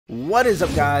What is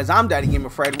up, guys? I'm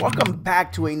DaddyGamerFred. Welcome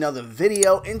back to another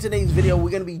video. In today's video, we're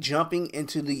going to be jumping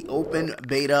into the open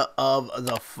beta of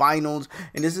the finals,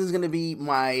 and this is going to be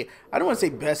my, I don't want to say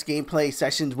best gameplay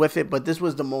sessions with it, but this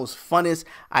was the most funnest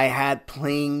I had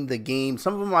playing the game.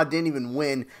 Some of them I didn't even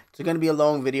win. It's going to be a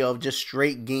long video of just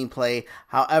straight gameplay.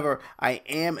 However, I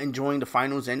am enjoying the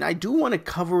finals, and I do want to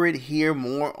cover it here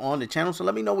more on the channel. So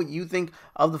let me know what you think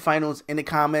of the finals in the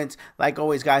comments. Like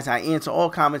always, guys, I answer all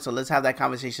comments, so let's have that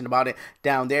conversation about it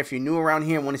down there. If you're new around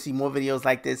here and want to see more videos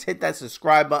like this, hit that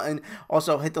subscribe button.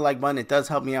 Also, hit the like button. It does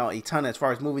help me out a ton as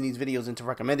far as moving these videos into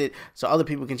recommended so other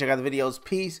people can check out the videos.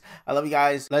 Peace. I love you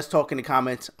guys. Let's talk in the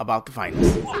comments about the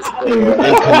finals.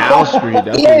 Canal Street.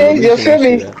 That's you feel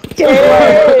me?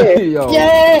 Yeah. Yo.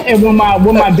 Yeah, and with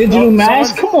my digital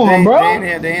mask, come on, bro.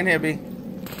 They in here, B.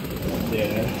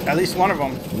 Yeah. At least one of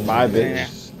them. My bitch,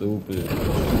 stupid.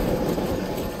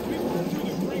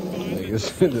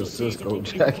 Niggas in the Cisco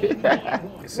jacket.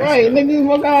 Right, niggas,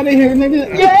 walk out of here,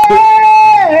 niggas.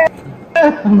 Yeah.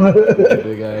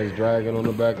 Big ass dragon on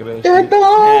the back of that They're shit.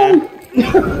 gone.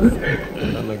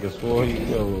 That nigga swore he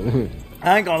yo.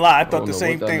 I ain't gonna lie, I thought the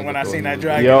same thing when I seen that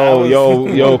dragon.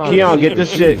 Yo, Keon, get this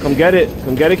shit. Come get it,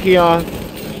 Keon.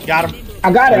 Got him.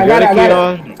 I got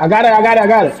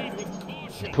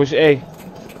it. Push A.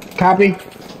 Copy.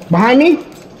 Behind me.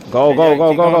 Go.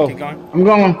 Keep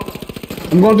going.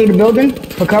 I'm going through the building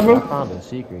for cover. I found a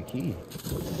secret key.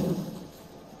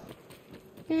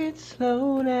 It's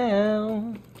slow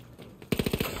down.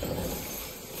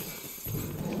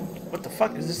 What the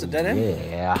fuck? Is this a dead end?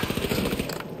 Yeah.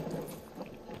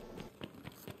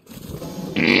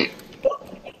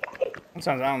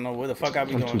 Sometimes I don't know where the fuck I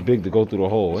be I'm going. too big to go through the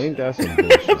hole. Ain't that some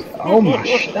bullshit? Oh my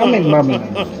stomach, mama.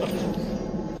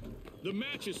 The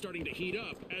match is starting to heat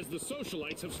up as the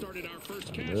socialites have started our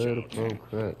first cash Let out. it go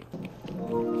crack.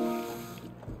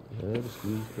 Let it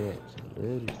squeeze cracks.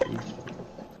 Let it squeeze.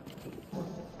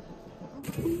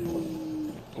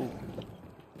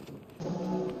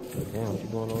 Damn, what you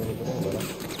going over there, brother?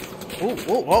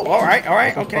 Whoa,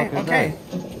 alright, okay.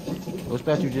 What's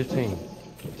that you just seen?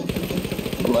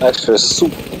 Extra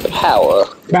super power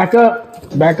Back up.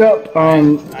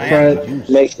 Fred.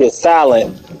 makes you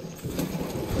silent.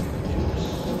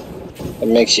 It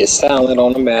makes you silent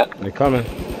on the map. They're coming.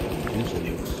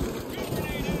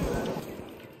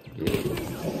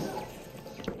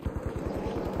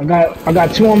 I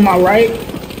got two on my right.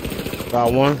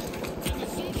 Got one.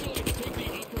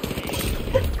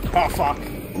 Oh fuck.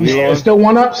 Yeah. Still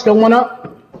one up.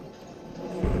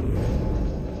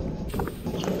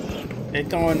 They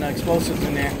throwing explosives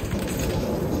in there.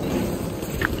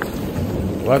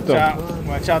 Let them.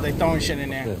 Watch out, they throwing shit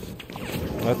in there.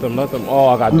 Let them. Oh,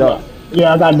 I got ducked.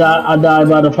 Yeah, I died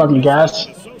by the fucking gas.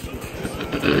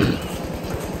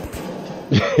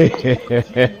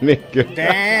 Nigga.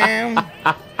 Damn.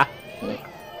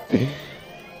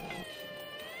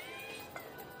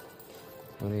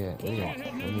 Where they at?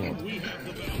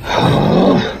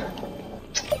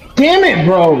 Damn it,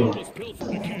 bro.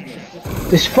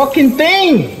 This fucking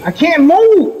thing. I can't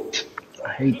move.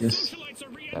 I hate this.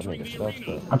 That nigga stuck.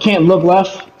 I can't look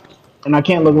left, and I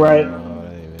can't look right.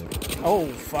 Oh,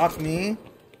 fuck me.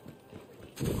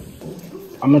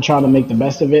 I'm gonna try to make the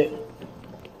best of it.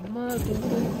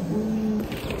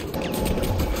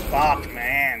 Fuck,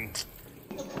 man.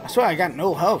 I swear I got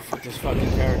no health with this fucking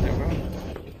character, bro.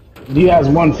 He has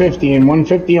 150 and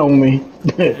 150 only.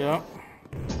 Yeah.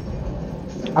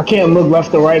 I can't look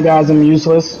left or right, guys. I'm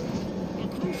useless.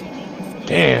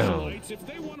 Damn. If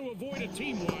they want to avoid a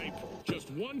team wipe, just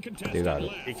one contestant They got it.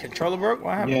 left. The controller broke?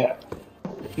 What happened? Yeah.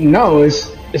 No, it's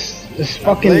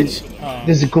fucking glitch?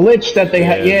 this glitch that they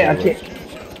had. Yeah, I can't.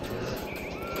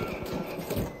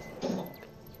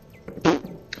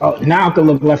 Oh, now I can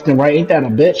look left and right. Ain't that a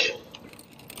bitch?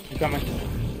 You coming?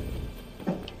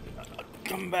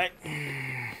 Come back.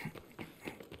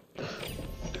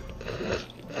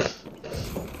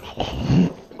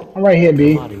 I'm right here,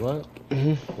 B. Marty, what?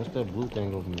 What's that blue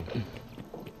thing over me?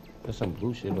 There's some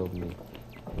blue shit over me.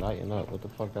 Lighten up. What the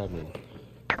fuck that mean?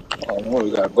 I don't know,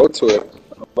 we gotta go to it.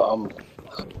 But I'm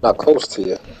not close to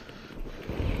you.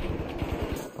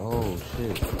 Oh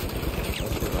shit.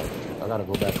 That's like, I gotta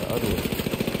go back the other way.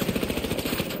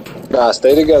 Nah,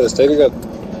 stay together.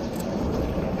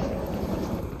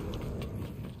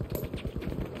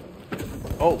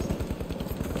 Oh.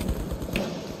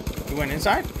 You went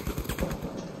inside?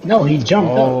 No, he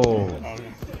jumped up. Oh.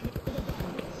 Okay.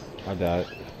 I died.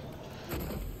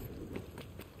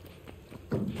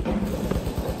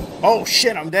 Oh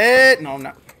shit, I'm dead. No, I'm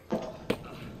not.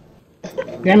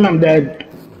 Damn, I'm dead.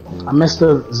 I missed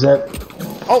the zip.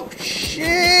 Oh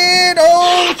shit!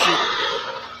 Oh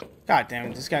shit! God damn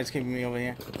it, this guy's keeping me over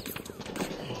here.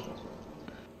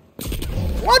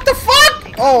 What the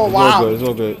fuck? Oh, wow. It's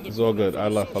all good. It's all good. I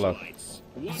left.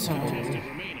 So,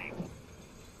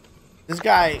 this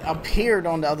guy appeared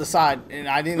on the other side, and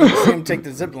I didn't even see him take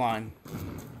the zip line.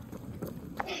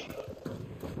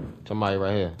 Somebody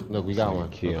right here. Look, we got one.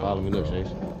 Key on Follow me, look, bro.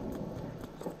 Chase.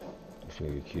 This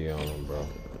nigga key on him, bro.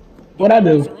 What I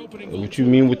do? What you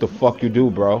mean? What the fuck you do,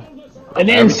 bro? It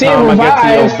didn't Every say time I get to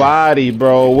your revive. body,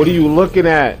 bro. What are you looking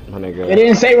at, my nigga? It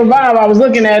didn't say revive. I was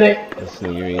looking at it. This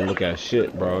nigga ain't look at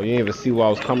shit, bro. You ain't even see where I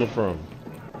was coming from.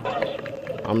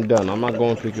 I'm done. I'm not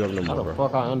going to pick you up no How more, the bro.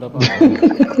 fuck I end up out here?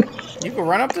 You can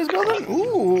run up this building?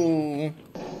 Ooh.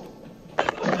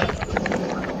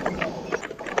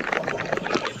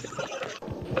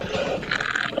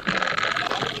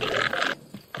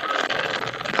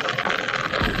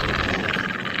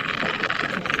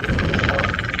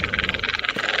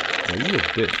 Oh, you a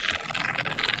bitch.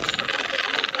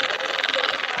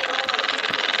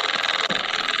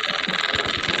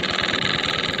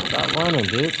 Stop running,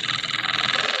 bitch.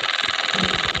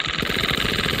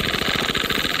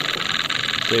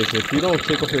 Chase, if you don't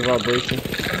take off your vibration,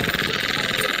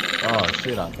 Oh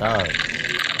shit, I died.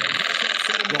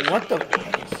 Yo, what the?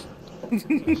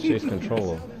 Chase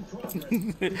controller.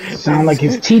 Sound like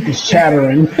his teeth is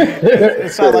chattering.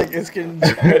 It sounds like it's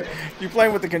you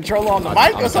playing with the controller on the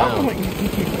mic or something?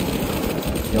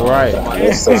 Right.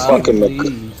 It's the fucking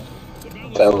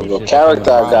the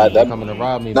character I got that coming to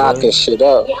rob me, knocking boy. shit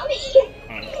up. That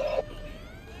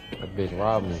bitch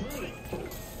robbed me.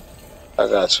 I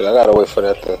got you. I gotta wait for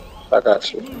that thing. I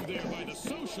got you.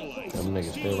 Them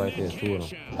niggas still right there, two of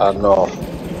them. I know.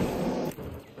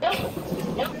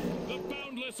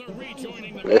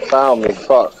 They found me.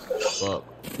 Fuck. Fuck.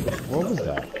 What was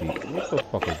that, Pete? What the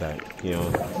fuck was that? You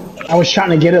know? I was trying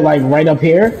to get it like right up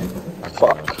here.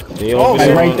 Fuck. They Oh, over like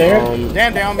there right on, there?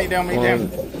 Damn, down me, down me, down.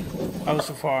 I was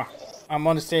so far. I'm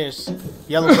on the stairs.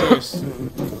 Yellow stairs.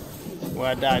 Where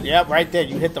I died. Yep, right there.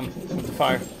 You hit them with the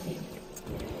fire.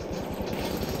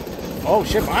 Oh,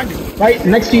 shit, behind you. Right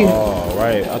next to you. Oh,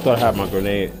 right. I thought I had my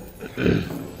grenade.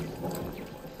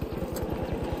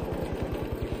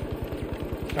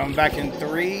 Coming back in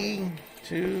 3,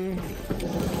 2.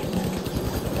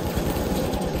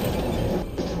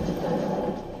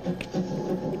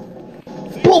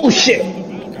 Bullshit.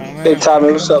 Hey,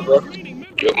 Tommy, what's up, bro?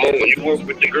 Yo, Mo, when you work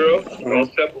with the girl,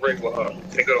 don't separate with her.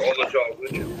 Take her on the job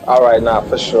with you. All right, nah,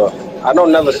 for sure. I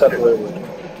don't never separate with you.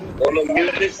 On the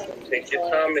music, take your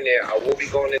time in there. I will be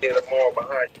going in there tomorrow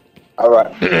behind you. All right.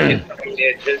 In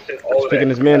there, Jensen, all He's picking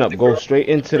that. his man up. Go straight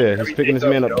into there. He's picking his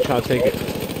man up. Trying to take it.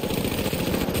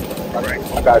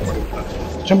 I got you.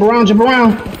 Jump around, jump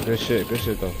around. Good shit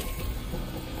though.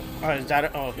 Oh, is that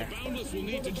it? Oh, okay.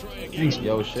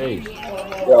 Yo, Chase.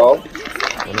 Yo.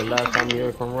 When the last time you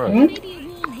heard from Russ?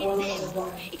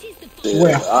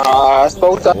 Where? I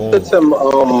spoke to him.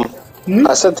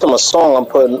 I sent him a song I'm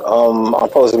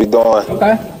supposed to be doing.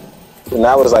 Okay. And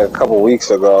that was like a couple weeks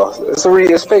ago. It's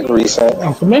fake recent.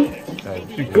 Oh, for me?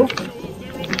 Cool.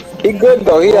 He good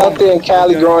though. He out there in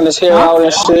Cali growing his hair out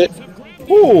and shit.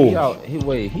 He out.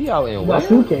 He out in That what?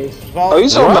 suitcase. Oh, you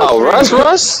talking about Russ?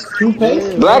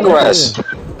 Suitcase? Black Russ.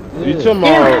 You talking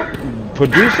about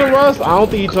producer Russ? I don't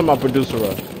think you talking about producer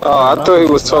Russ. Oh, I thought he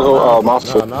was talking about my No,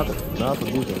 foot. not the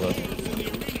booster Russ.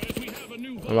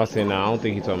 I'm not saying that. I don't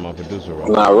think he talking about producer Russ.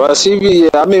 Nah, Russ, he be,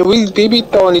 I mean, we be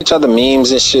throwing each other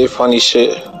memes and shit, funny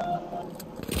shit.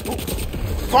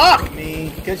 Fuck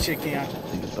me. Good shit, Keon.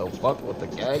 So fuck with the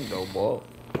gang though, boy.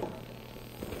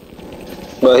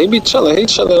 But he be chilling,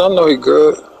 I know he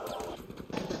good.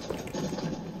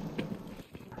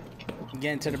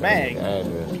 Get into the bag.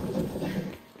 Address.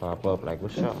 Pop up like,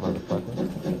 what's up,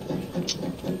 motherfucker?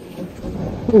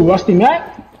 Ooh, Rusty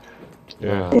Mac?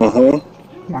 Yeah.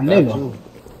 Mm-hmm. My Got nigga. you.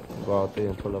 Go out there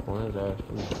and pull up on his ass.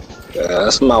 Yeah,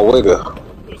 that's my wigger.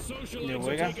 Yeah,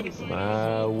 wigger.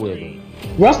 My wiggle.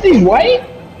 Rusty's white?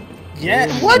 Yeah,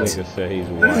 what? Nigga said he's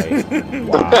white.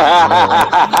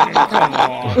 Come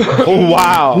on. Oh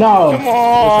wow. No. Come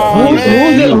on, Who's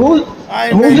man. who's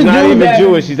He's the not dude even that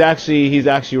Jewish. He's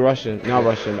actually Russian. Not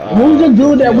Russian. who's the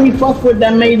dude that we fuck with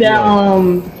that made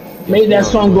that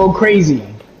song go crazy?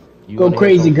 You Go wanna hear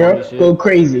crazy, some girl. funny shit? Go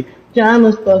crazy. John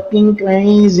was fucking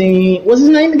crazy. What's his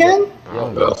name again?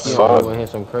 Yo, The Keon, you fuck? wanna hear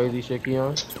some crazy shit,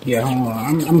 Keon? Yeah, hold on.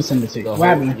 I'm gonna send it to you. The What whole,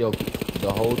 happened? yo,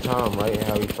 the whole time, right?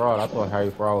 Harry Fraud. I thought Harry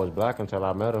Fraud was black until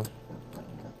I met him.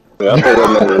 Yeah, I think that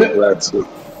nigga was black too.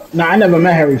 Nah, I never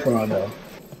met Harry Fraud though.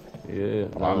 Yeah,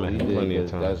 I met him plenty of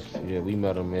times. We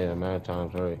met him many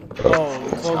times, right?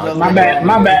 Oh, My bad,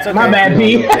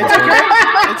 P.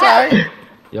 It's alright.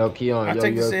 Yo, Keon, I'll yo,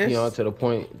 take the yo, assist. Keon, to the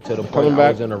point Coming I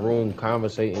back. was in a room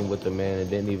conversating with the man and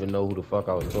didn't even know who the fuck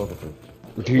I was talking to.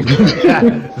 Like,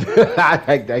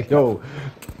 yo,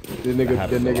 the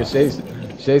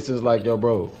nigga Chase is like, yo,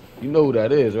 bro, you know who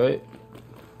that is, right?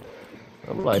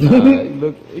 I'm like,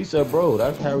 nah. He said, bro,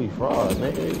 that's Harry Fraud,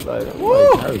 nigga. He's like, I'm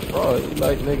like, Harry Fraud. He's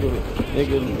like, nigga,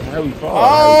 Harry Fraud.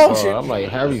 Oh, Harry shit. Fraud. I'm like,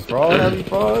 Harry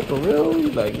Fraud, for real?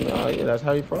 He's like, nah, yeah, that's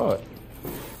Harry Fraud.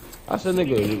 I said,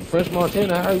 nigga, French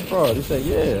Montana, Harry Fraud. He said,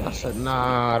 yeah. I said,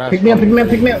 nah, that's Pick me up, pick me up,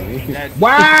 pick me up.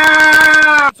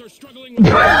 Wow! Are struggling with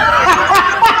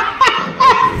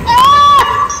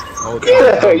Whole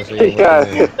time conversation with the man.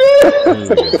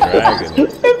 Nigga dragging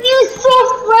it. If you saw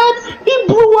Fred, he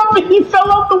blew up and he fell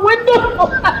out the window.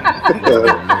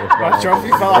 My trophy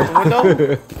fell out the window.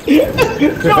 Yo,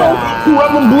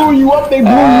 whoever blew you up, they blew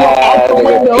you up out the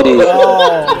window.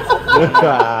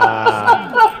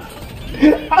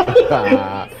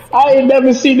 I ain't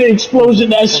never seen an explosion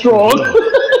that strong.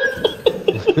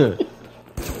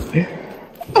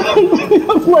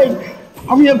 I'm like,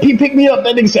 hurry up, P, pick me up.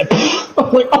 That nigga said,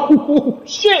 I'm like, oh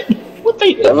shit. What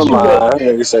the hell? Never mind.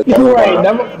 Nigga said, You're right,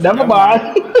 never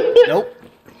mind. Nope.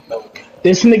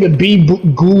 This nigga B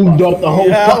googed up the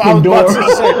whole I fucking was door. about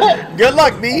to say, good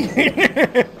luck, B.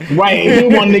 Right, he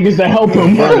want niggas to help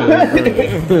him.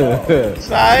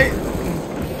 Side.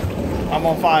 I'm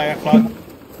on fire. Fuck.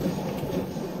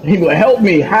 He go, help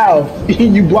me, how?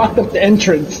 You blocked up the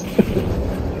entrance.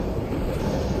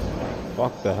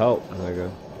 Fuck the help, nigga.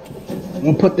 I'm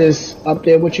gonna put this up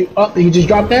there with you. Oh, you just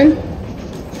dropped in?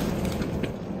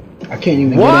 I can't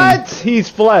even What? He's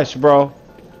flesh, bro.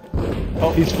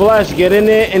 He's flesh. Get in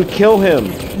there and kill him,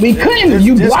 get in. We couldn't.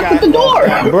 You this blocked guy- up the door.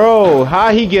 bro.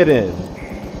 How he get in?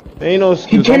 There ain't no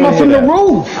excuse. He came I up wanna from hear the that.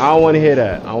 roof. I don't want to hear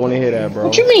that. I want to hear that, bro.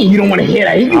 What you mean you don't want to hear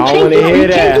that? You I don't came want to through- hear you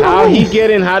came that. through the How he roof.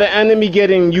 get in? How the enemy get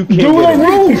in? You can't Through get the in.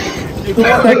 roof. You the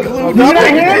one that glued You up not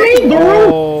hearing everything. me? The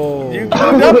roof. Oh. You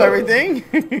glued up everything.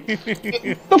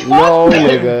 The fuck? No,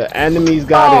 nigga. Enemies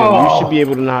got in. You Oh. should be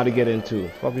able to know how to get in too.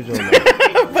 Fuck you talking about.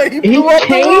 But he He blew up the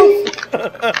came. roof.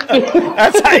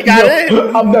 That's how he got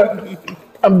in. I'm done.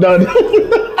 I'm done.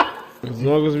 As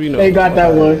long as we know. They got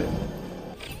that one.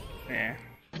 Yeah.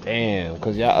 Damn,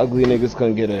 cause y'all ugly niggas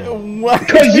couldn't get in. What?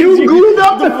 Cause you glued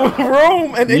up the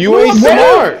room and You ain't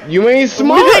smart. You ain't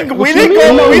smart. We didn't What go. you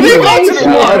mean? We didn't go ain't to the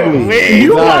smart. room.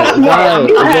 You not smart.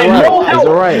 You had no help. It's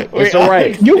alright. It's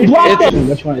alright. You blocked up.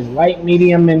 Which one is light,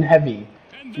 medium, and heavy?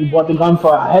 You bought the gun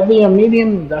for a heavy and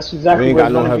medium. That's We exactly ain't where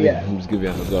got it's no gonna be heavy. at. I'm just giving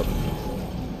you a heads up.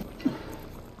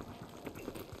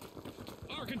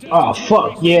 Oh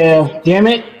fuck yeah! Damn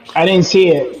it! I didn't see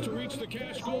it.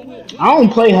 I don't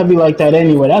play heavy like that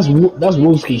anyway. That's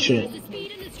Wooski shit.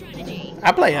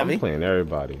 I play I'm heavy. playing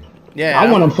everybody. Yeah. I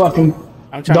want to fucking.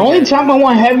 I'm trying The to only get- time I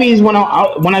want heavy is when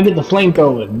I get the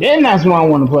flamethrower. Then that's when I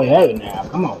want to play heavy. Now,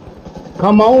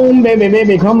 come on,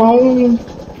 baby, come on.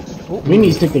 We need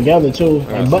to stick together too,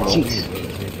 like butt cheeks.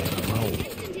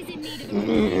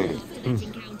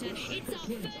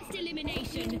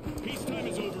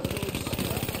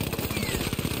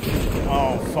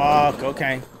 Oh fuck.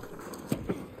 Okay.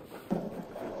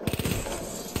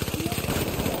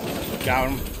 Got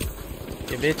him.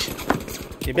 You bitch.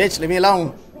 You bitch. Leave me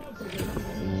alone.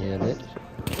 Yeah, bitch.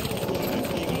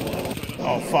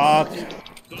 Oh fuck.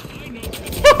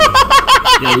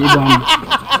 Yeah, you done.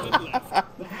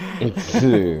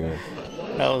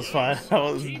 That was fun. That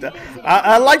was.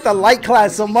 I like the light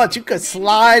class so much. You could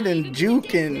slide and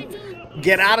juke and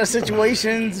get out of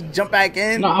situations, jump back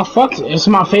in. No, fuck it. It's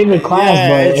my favorite class, Yeah,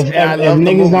 but it's- if I love the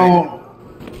niggas movement. don't.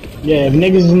 Yeah, if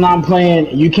niggas is not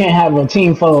playing, you can't have a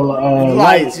team full of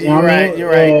Lights, lights. You know what I mean? you're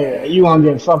right. Yeah, you gonna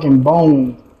get fucking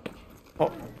boned.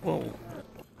 Oh, whoa.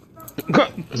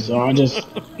 So I just,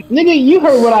 nigga, you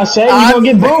heard what I said. You gonna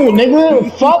get boned,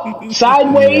 nigga. Fuck,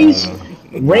 sideways,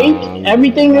 rape,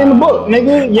 everything in the book,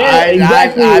 nigga. Yeah,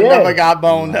 exactly. I yeah. never got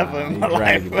boned ever in my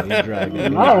life.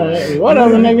 Dragging. All right,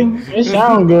 whatever, nigga. It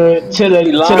sound good to the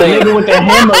nigga with the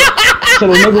hammer. To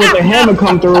the nigga with the hammer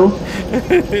come through.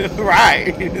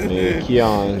 Right. Yeah,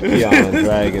 Keon,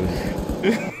 dragging.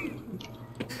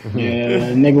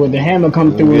 Yeah, nigga with the hammer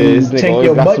come through Yeah, and this nigga take always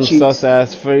your got butt some cheeks. sus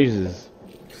ass phrases.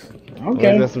 Always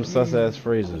Okay, got some sus ass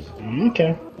phrases.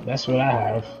 okay, that's what I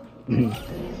have.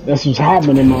 That's what's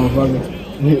happening, motherfucker.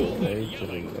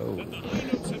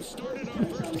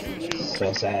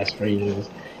 Sus ass phrases.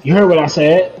 You heard what I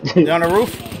said. They on the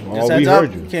roof? Oh, Just we heads heard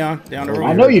up. you. Keon, they on the roof.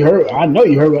 I know you heard. I know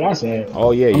you heard what I said.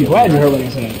 Oh yeah, I'm glad you heard what I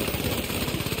said.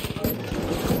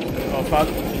 Oh fuck,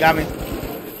 you got me.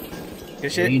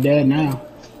 Good shit. He dead now.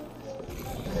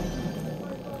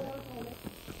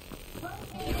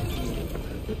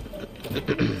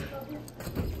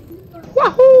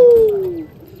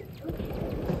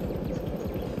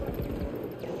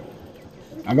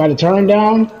 I got a turn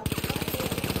down.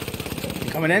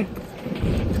 Coming in.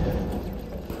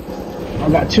 I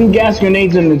got 2 gas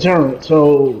grenades in the turret,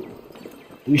 so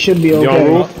we should be okay. on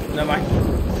roof? Never mind.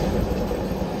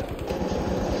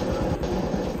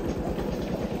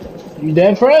 You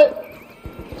dead, Fred?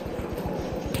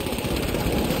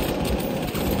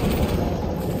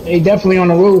 They definitely on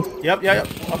the roof. Yep. Oh.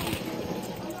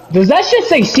 Does that shit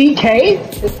say CK?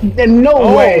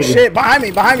 No way. Oh shit! Behind me!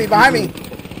 You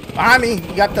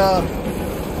got the.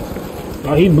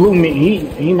 Oh, he blew me.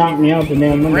 He knocked me out the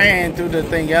damn window. Ran through the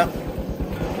thing. Yep.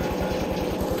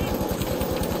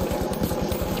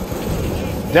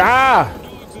 Die!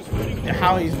 Yeah,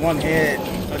 how he's one hit.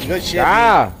 That's good shit.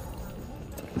 Die!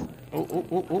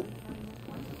 Oh.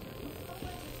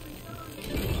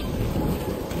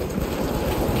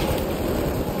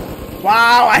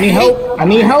 Wow, I need help. I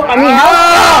need help.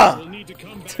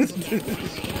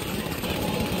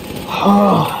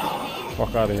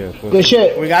 Fuck out of here. Good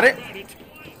shit. We got it?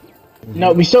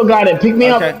 No, we still got it. Pick me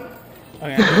up. Okay.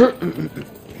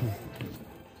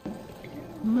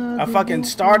 I fucking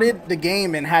started the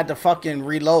game and had to fucking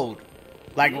reload.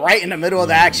 Like right in the middle of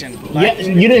the action. Like, Yeah,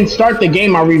 you didn't start the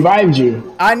game. I revived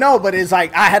you. I know, but it's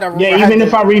like I had to. Yeah, even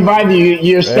if I revive you,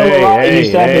 you're still alive. You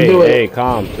still have to do it. Hey,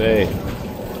 calm, hey.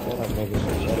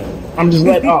 I'm just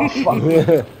letting. Oh fuck!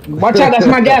 Watch out! That's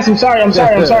my gas. I'm sorry. You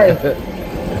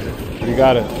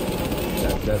got it.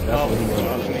 That's what he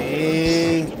wants.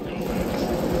 me.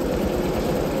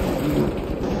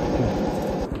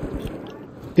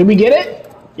 Did we get it?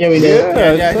 Yeah, we did.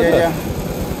 Yeah.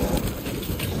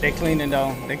 They cleaning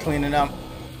though. They cleaning up.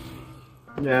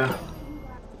 Yeah.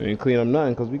 We ain't clean up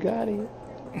nothing because we got it.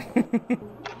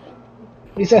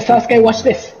 He said, Sasuke, watch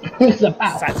this. It's a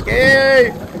foul.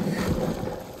 Sasuke!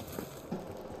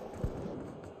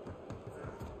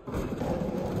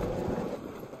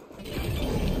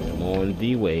 I'm on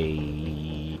the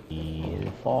way.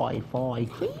 Five, clear.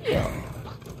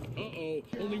 Uh-oh,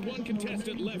 only one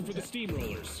contestant left for the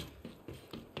steamrollers.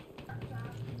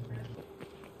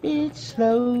 Bitch,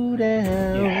 slow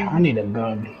down. Yeah, I need a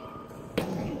gun.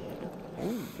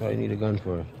 What do you need a gun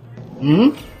for?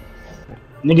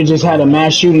 Nigga just had a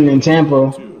mass shooting in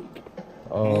Tampa.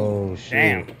 Oh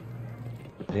shit.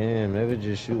 Damn. They were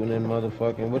just shooting in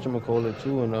motherfucking whatchamacallit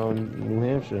too in New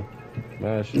Hampshire.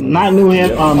 Mass shooting. Not New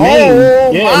Hampshire, Maine.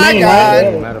 Oh Yeah, my Maine, God.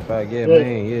 right? Matter of fact, yeah,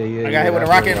 Maine, yeah. I got hit with a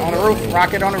rocket on the roof.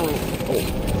 Rocket on the roof.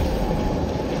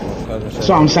 That's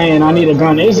what I'm saying. I need a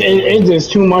gun. It's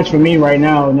just too much for me right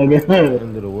now, nigga.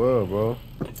 End of the world, bro.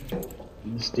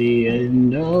 It's the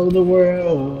end of the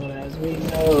world as we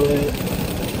know it.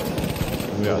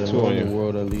 We got two on the you.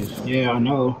 world at least. Yeah, I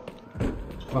know.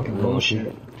 Fucking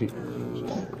bullshit.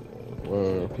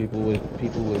 People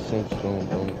with sense don't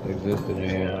exist anymore.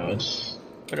 Yeah, it's.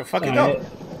 Where the fuck it Alright.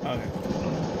 go? Okay.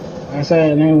 Like I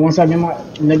said, and then once I get my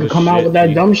nigga come out with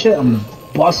that dumb shit, I'm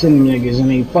busting niggas and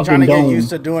they fucking Trying to get don't. used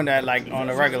to doing that like on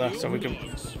the regular so we can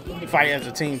fight as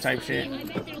a team type shit.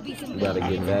 You gotta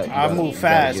get that. I move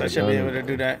fast. I should be able to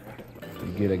do that.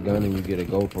 You get a gun and you get a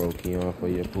GoPro, Keon, for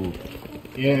your proof.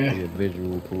 Yeah. Your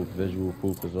visual proof. Visual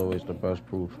proof is always the best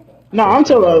proof. No, I'm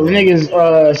telling the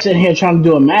niggas sitting here trying to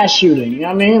do a mass shooting. You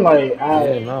know what I mean? Like,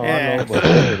 I know, but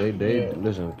they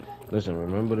listen.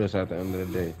 Remember this at the end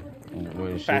of the day.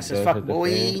 When Fast shit as does fuck, hit the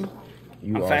boy. fan,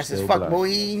 you I'm are fast as still fuck, black.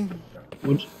 boy.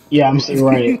 yeah, I'm still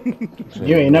right.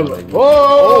 You ain't never. Like,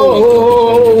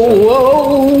 Whoa!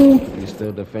 you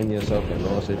still defend yourself in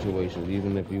all situations,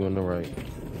 even if you're on the right.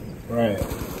 Right.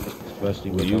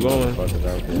 Especially with you some going? motherfuckers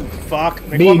out there. Fuck.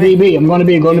 They B. I'm gonna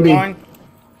be. Keep going.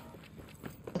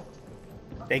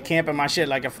 They camping my shit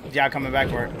like if y'all coming back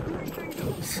for it.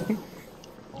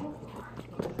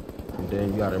 And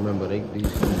then you gotta remember, these agents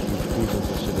and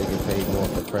shit, they get paid more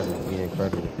for credit, being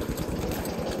credited.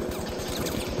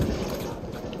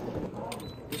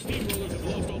 The steamrollers have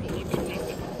lost all but one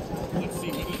contestant. Let's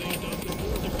see whether they adopt a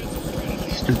more defensive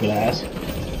strategy. Stupid ass. A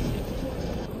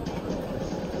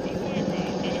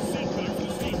wipeout and a setback for the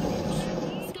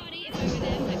steamrollers. Scotty, if I were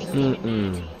them, I'd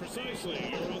be Precisely,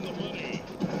 you're on the money.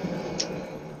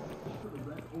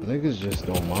 Niggas just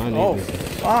don't mind Oh, it.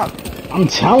 fuck. I'm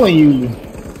telling you,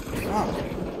 Fuck.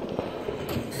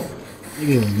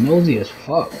 niggas nosy as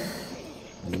fuck.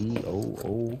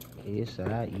 EOOSIE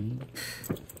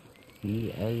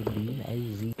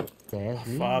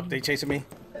Fuck, they chasing me.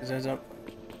 His heads up.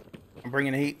 I'm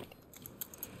bringing the heat.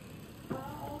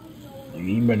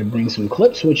 You better bring some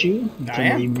clips with you. I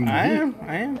am.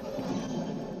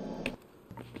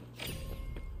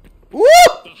 Woo!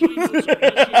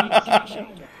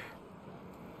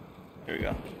 Here we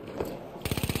go.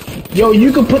 Yo,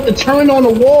 you can put the turn on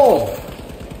the wall.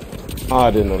 Oh,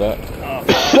 I didn't know that. Oh,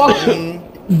 Fuck.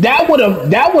 That would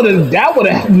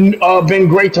have been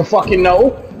great to fucking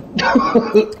know.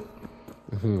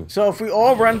 So if we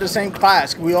all run the same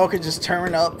class, we all could just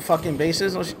turn up fucking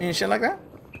bases and shit like that?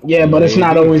 Yeah, but it's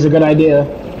not always a good idea.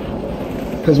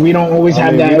 Because we don't always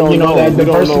have that, you know, that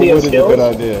diversity of skills. Good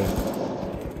idea.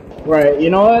 Right, you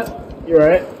know what? You're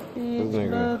right.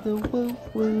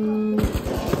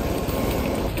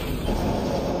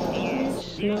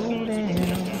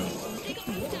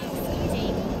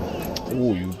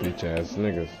 Ooh, you bitch ass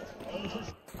niggas.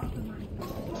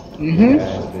 Mm-hmm.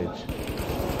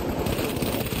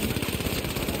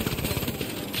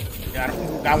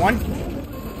 Got one?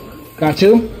 Got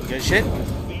two? Good shit.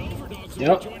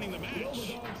 Yep.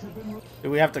 Do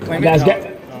we have to claim Guys,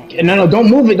 it? no, don't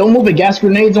move it. Don't move it. Gas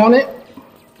grenades on it.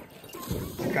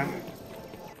 Okay.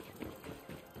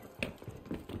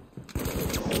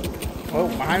 Oh,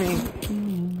 behind me.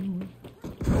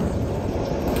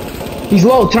 He's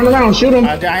low. Turn around. Shoot him.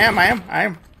 I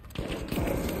am.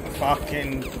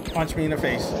 Fucking punch me in the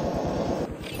face.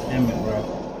 Damn it,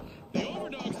 bro. The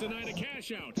overdogs denied a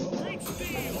cash out. Great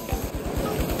steal.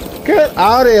 Get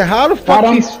out of here. How the fuck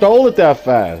he stole it that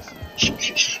fast?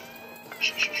 He's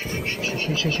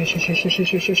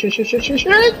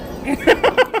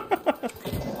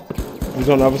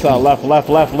on the other side. Left,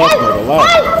 nigga.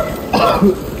 Left.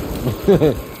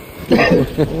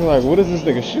 I'm like, what is this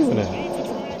nigga shooting at?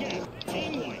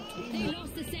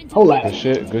 Hold that. Good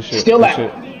shit. Still good that.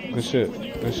 shit. Good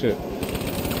shit.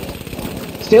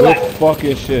 Still good that.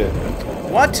 fucking shit.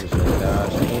 What?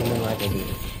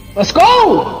 Let's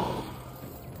go!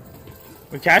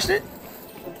 We cashed it?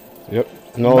 Yep.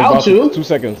 No, About to. 2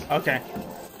 seconds. Okay.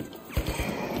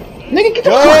 Nigga, get the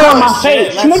fuck out of my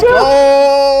face, Let's nigga!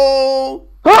 go!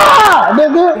 Ah,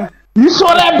 nigga! You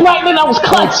saw that black man? That was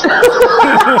clutch!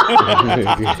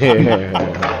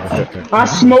 I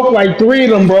smoked like 3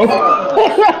 of them, bro.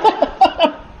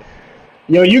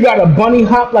 Yo, you got a bunny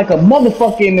hop like a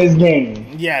motherfucker in this game.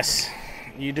 Yes,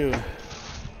 you do.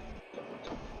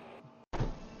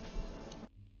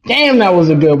 Damn, that was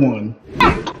a good one.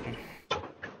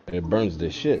 It burns the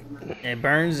shit. It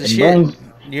burns the shit. Burns.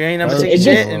 You ain't never taken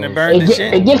shit and it burns the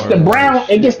shit. It gets the brown.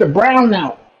 It gets the brown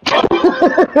out.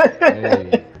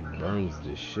 It burns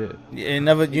the shit. You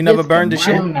never burned the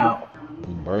shit?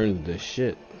 It burns the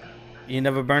shit. You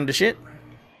never burned the shit?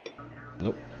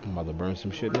 Nope. I'm about to burn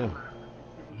some shit now.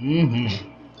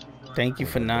 Thank you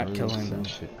for not killing them.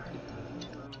 Shit.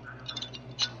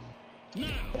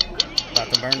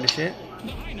 About to burn the shit?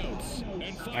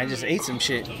 I just ate some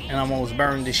shit and I almost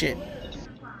burned the shit.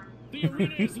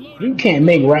 You can't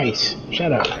make rice.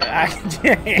 Shut up. I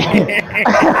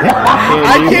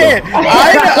can't.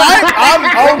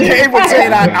 I'm okay with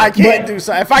saying I can't do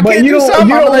something. If I can't do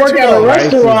something, I'm gonna let you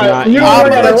know. You don't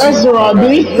work at a restaurant,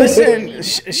 B. Listen,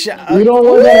 you don't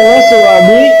work at a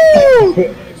restaurant, B.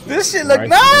 This shit look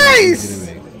nice.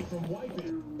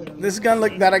 This gun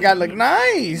that I got look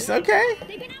nice. Okay.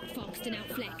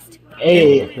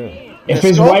 Hey. If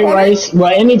it's white rice,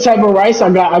 well, any type of rice,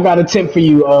 I got a tip for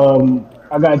you.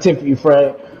 I got a tip for you,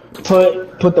 Fred.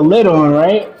 Put the lid on,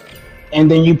 right? And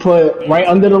then you put right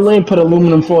under the lid, put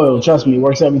aluminum foil. Trust me, it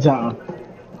works every time.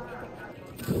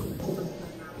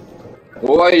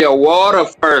 Boy, your water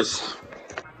first.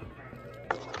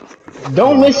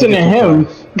 Don't listen to him.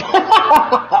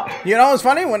 You know what's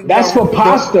funny? When that's for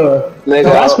pasta.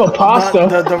 That's for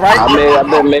pasta. The rice. I've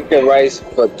been making rice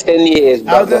for 10 years.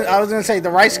 I was gonna say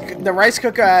the rice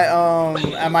cooker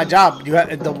at my job.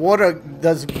 The water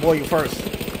does boil first.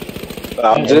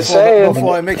 I'm just saying.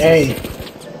 Before it mixes. Hey.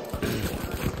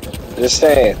 Just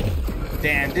saying.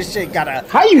 Damn, this shit got a.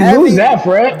 How you lose that,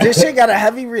 Fred? This shit got a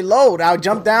heavy reload. I'll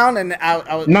jump down and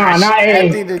I'll. Not A.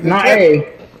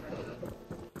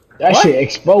 That shit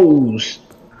exposed.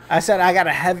 I said I got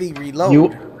a heavy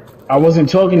reload. I wasn't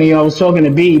talking to you. I was talking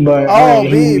to B, but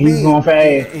he's going for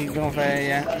A. He's going for A,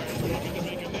 yeah.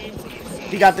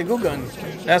 He got the goo gun.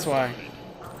 That's why.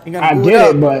 I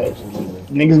get it, but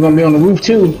niggas gonna be on the roof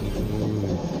too.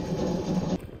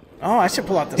 Oh, I should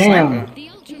pull out the sniper.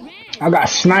 I got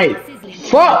sniped.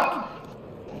 Fuck!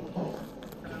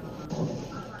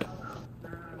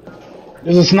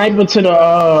 There's a sniper to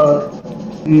the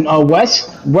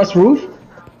west roof.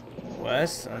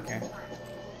 West? Okay.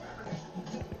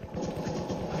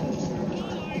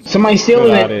 Somebody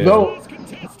stealing it. Go.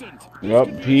 Yup.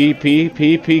 P.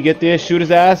 Get there. Shoot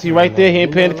his ass. He right there. He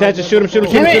ain't paying attention. Shoot him.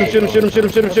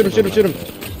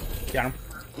 Got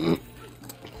him.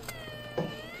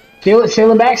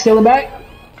 Steal it back.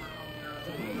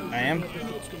 I am.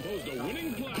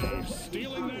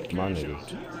 My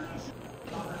niggas.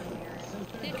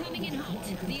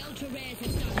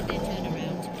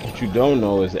 What you don't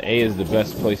know is A is the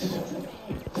best place.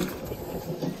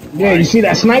 Yeah, you see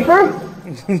that sniper?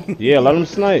 Yeah, let him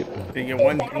snipe. They get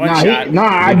one Nah, shot.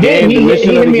 I The did. game, He the mission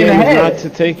hit of the me in the game is head. not to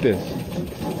take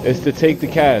this. It's to take the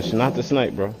cash, not the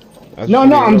snipe, bro. That's No, what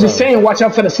you I'm just realize. saying, watch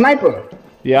out for the sniper.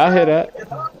 Yeah, I hear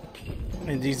that.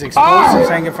 And these explosives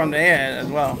hanging from the air as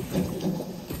well.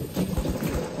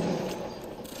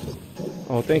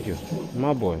 Oh, thank you,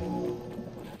 my boy.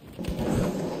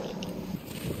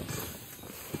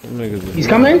 Them niggas is He's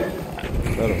coming?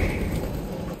 better.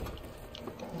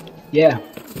 Yeah.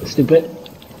 Stupid.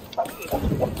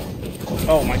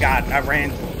 Oh my god, I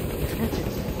ran.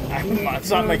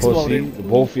 Something Pussy, exploded.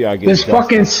 both of y'all get This dusted.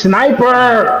 fucking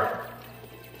sniper!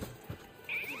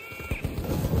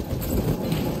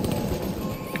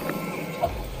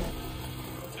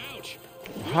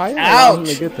 How you allow him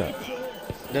Ouch. to get that?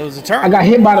 There was a turn. I got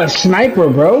hit by the sniper,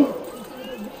 bro.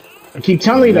 I keep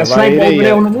telling you that Nobody sniper there over there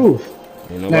yet. on the roof.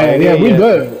 Ain't Nah, nobody yeah, there we yet.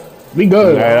 good. We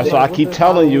good. Alright, that's why I keep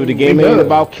telling you, the game We ain't good.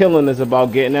 about killing, it's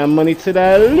about getting that money to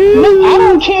that No, loot. I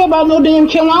don't care about no damn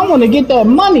kill. I want to get that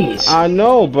monies. I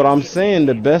know, but I'm saying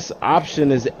the best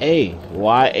option is A.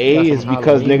 Why A Got is some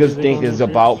because Halloween niggas music think on it's this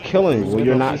about shit? killing. Well, Music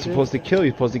you're on not this shit? supposed to kill,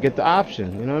 you're supposed to get the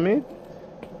option. You know what I mean?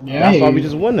 Yeah, That's why I we hear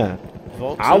just win that.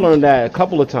 Vote I too. learned that a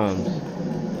couple of times.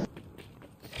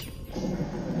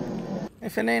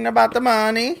 If it ain't about the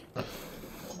money.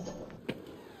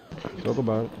 Talk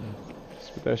about it.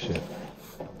 Spit that shit.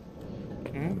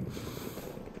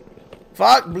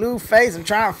 Fuck blue face. I'm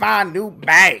trying to find a new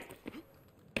bag.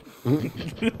 Who the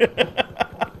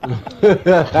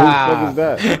fuck is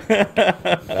that?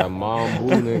 That Mom Boo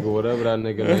nigga, whatever that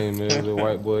nigga name is, the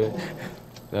white boy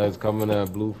that's coming at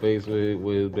Blueface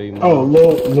with his baby mom. Oh,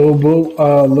 Lil Boo,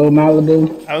 Lil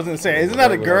Malibu. I was gonna say, isn't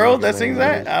that a Whatever that girl nigga that sings name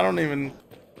that? is. I don't even.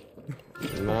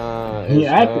 Nah, He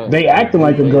it's they acting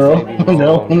like a Blueface girl. baby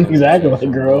No, mom and he's acting like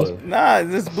some girls. boy. Nah,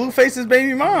 this blue face's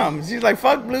baby mom. She's like,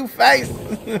 fuck blue face.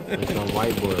 It's some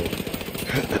white boy.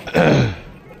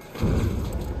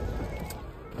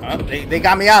 They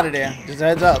got me out of there. Just a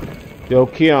heads up. Yo,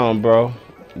 Keon, bro.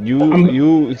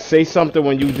 You say something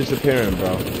when you disappearing, bro.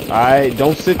 Alright,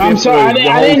 don't sit there I'm for sorry, the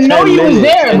I whole didn't know 10 you was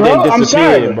minutes there, and bro. then I'm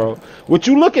disappearing, sorry. bro. What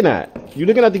you looking at? You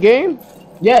looking at the game?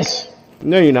 Yes.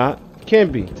 No, you're not.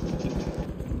 Can't be.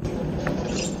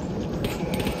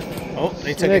 Oh,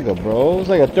 they took it. Nigga, bro. It's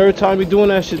like a third time you doing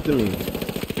that shit to me.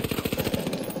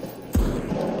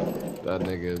 That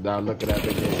nigga is not looking at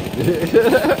the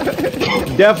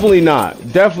game. Definitely not.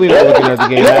 Definitely not looking at the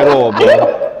game at all,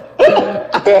 bro.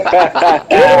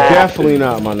 Definitely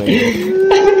not, my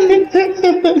nigga.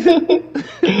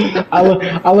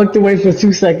 I looked away for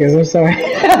 2 seconds. I'm sorry.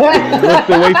 Looked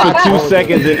away for 2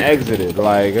 seconds and exited.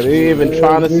 Like, they ain't even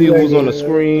trying to see who's on the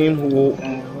screen, who you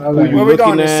Where we looking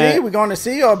going to at. C? We going to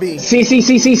C or B? See.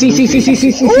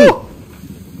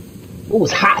 Ooh,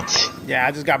 it's hot. Yeah,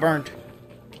 I just got burned.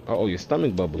 Oh, your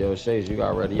stomach bubble. Yo, Shays, you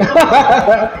got ready.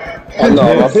 I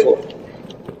know. My fault.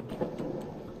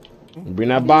 Bring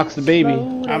that box to baby.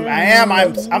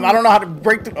 I don't know how to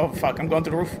break through. Oh, fuck. I'm going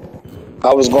through the roof.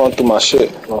 I was going through my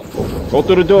shit. My fault. Go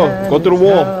through the door. Go through the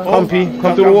wall. Come, P.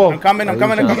 Come through the wall. I'm coming. I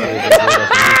love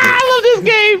this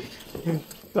game.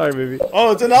 Sorry, baby.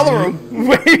 Oh, it's another room.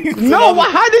 Wait. No,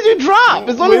 how did you drop?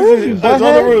 It's on the roof. It's on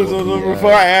the roof. It's on the roof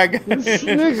before I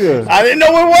Nigga. I didn't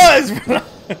know what it was.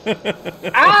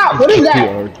 Ah, what is that?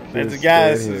 It's a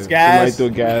gas. It's Somebody gas. threw a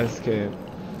gas can.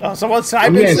 Oh, someone's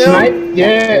I'm sniping getting still? sniped.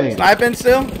 Yeah, Sniping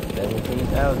still?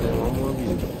 17,000, one more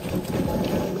view.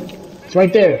 it's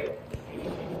right there.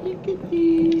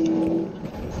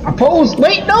 I posed.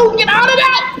 Wait, no, get out of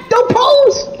that. Don't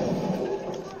pose.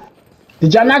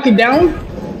 Did y'all knock it down?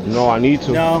 No, I need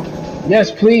to. No.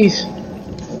 Yes, please.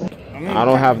 I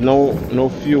don't have no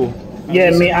fuel. Yeah,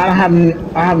 me. I have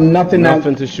nothing.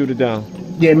 Nothing to shoot it down.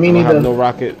 Yeah, me I don't neither. have no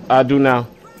rocket. I do now.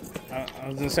 I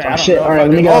was gonna say, Oh, I don't shit. know. All right,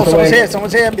 let me get out the someone's way. here.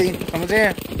 Someone's here, B. Someone's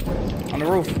here. On the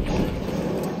roof.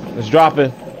 Let's drop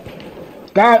it.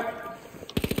 God.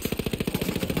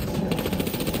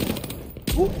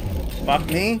 Fuck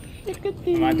me.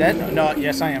 Am I dead? No,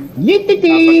 yes, I am. I got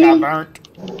Yippee. burnt.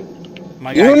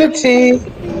 My guy. Unity.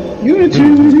 Unity.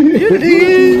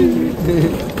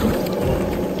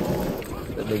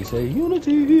 That nigga say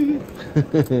unity.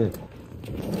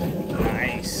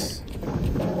 Nice.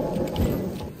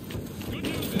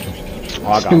 Oh, I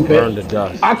got Stupid. burned to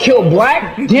dust. I killed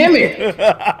Black. Damn it.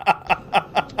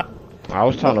 I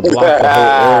was trying to block the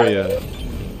whole area. It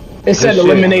said This shit-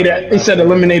 eliminated. It said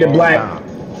eliminated Black.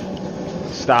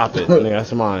 Stop it. Nigga,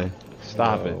 that's mine.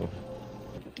 Stop it.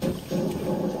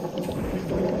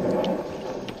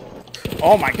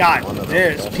 Oh my God,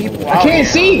 there's people out I can't here.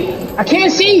 see. I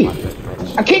can't see.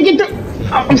 I can't get through.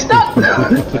 I'm stuck.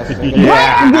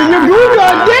 Yeah. Black, you're blue,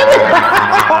 goddammit.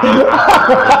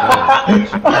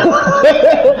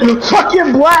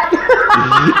 Fucking black.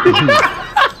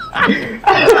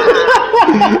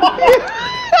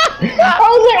 I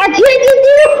was like, I can't get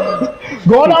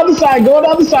through. Go on the other side. Go on the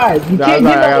other side. You can't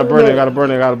get I gotta burn it. there. I gotta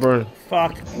burn it. I gotta burn it.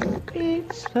 Fuck.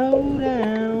 Slow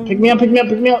down. Pick me up. Pick me up.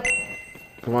 Pick me up.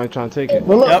 Come on, you trying to take it?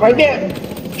 Well, look Yep. right there.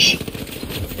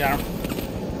 Got him.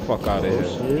 Fuck out of here.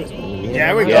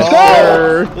 There we go. Let's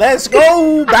go. Let's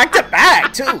go. Back to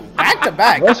back, too. Back to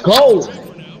back. Let's go.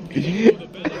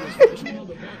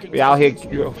 We out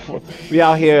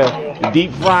here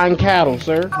deep frying cattle,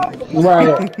 sir.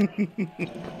 Right.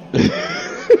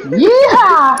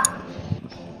 Yeah.